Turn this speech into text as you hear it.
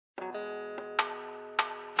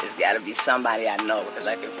it's got to be somebody I know, because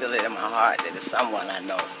I can feel it in my heart that it's someone I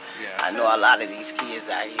know. Yeah. I know a lot of these kids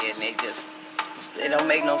out here, and they don't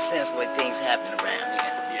make no sense what things happen around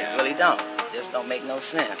here. Yeah. They really don't. It just don't make no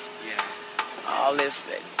sense. Yeah. All this,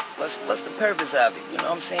 what's the purpose of it? You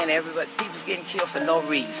know what I'm saying? People's getting killed for no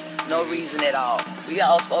reason. No reason at all. We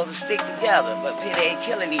all supposed to stick together, but people ain't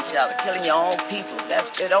killing each other, killing your own people.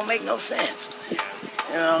 It don't make no sense. Yeah.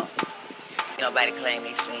 You know? Nobody claim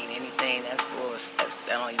they seen anything. That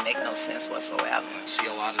don't even make no sense whatsoever. I see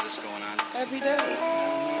a lot of this going on. Every day.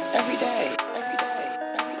 Every day. Every day.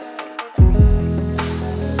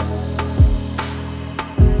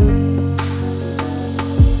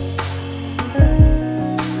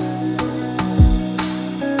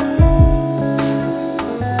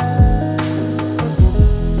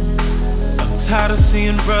 Tired of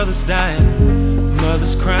seeing brothers dying,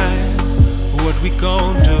 mothers crying. What we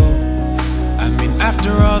gon' do? I mean,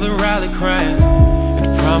 after all the rally crying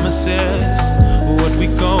and promises, what we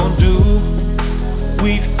gon' do?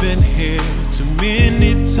 We've been here too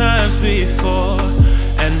many times before,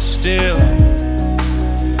 and still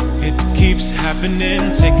it keeps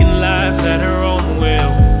happening, taking lives at our own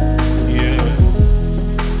will. Yeah.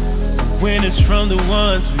 When it's from the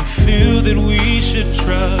ones we feel that we should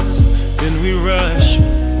trust, then we rush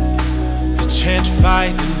to chant,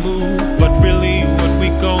 fight, and move. But really, what we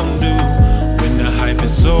gon' do when the hype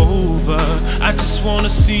is over? I just wanna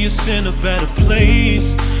see us in a better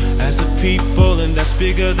place as a people, and that's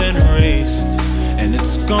bigger than race. And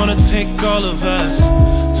it's gonna take all of us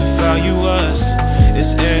to value us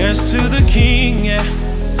as heirs to the King, yeah.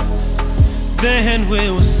 Then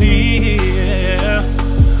we'll see, yeah,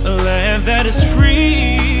 a land that is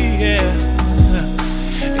free, yeah.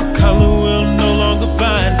 Color will no longer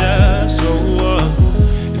bind us.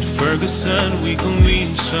 In Ferguson we gon' mean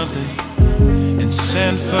something. In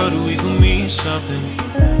Sanford we gon' mean something.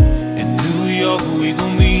 In New York we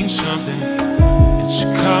gon' mean something. In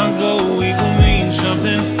Chicago we gon' mean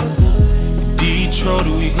something. In Detroit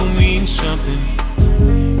we gon' mean something.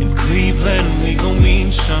 In Cleveland we gon'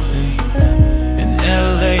 mean something. In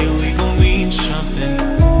LA we gon' mean something.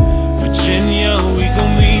 Virginia we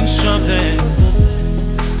gon' mean something.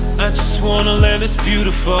 I just want a land that's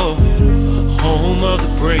beautiful, home of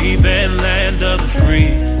the brave and land of the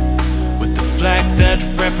free, with the flag that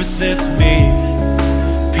represents me,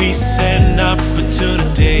 peace and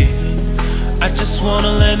opportunity. I just want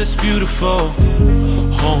a land that's beautiful,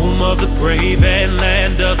 home of the brave and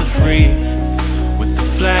land of the free, with the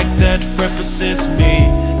flag that represents me,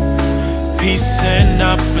 peace and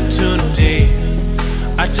opportunity.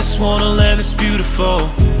 I just want a land that's beautiful,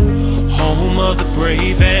 home of the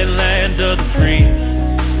brave and land of the free,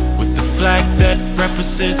 with the flag that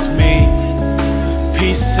represents me,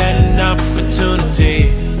 peace and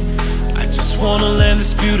opportunity. I just want a land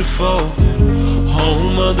that's beautiful,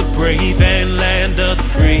 home of the brave and land of the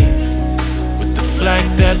free, with the flag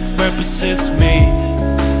that represents me,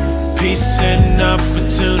 peace and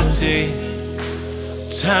opportunity. I'm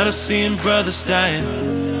tired of seeing brothers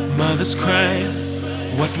dying, mothers crying.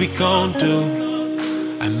 What we gon' do?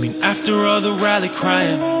 I mean, after all the rally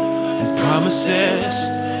crying and promises,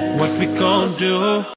 what we gon' do?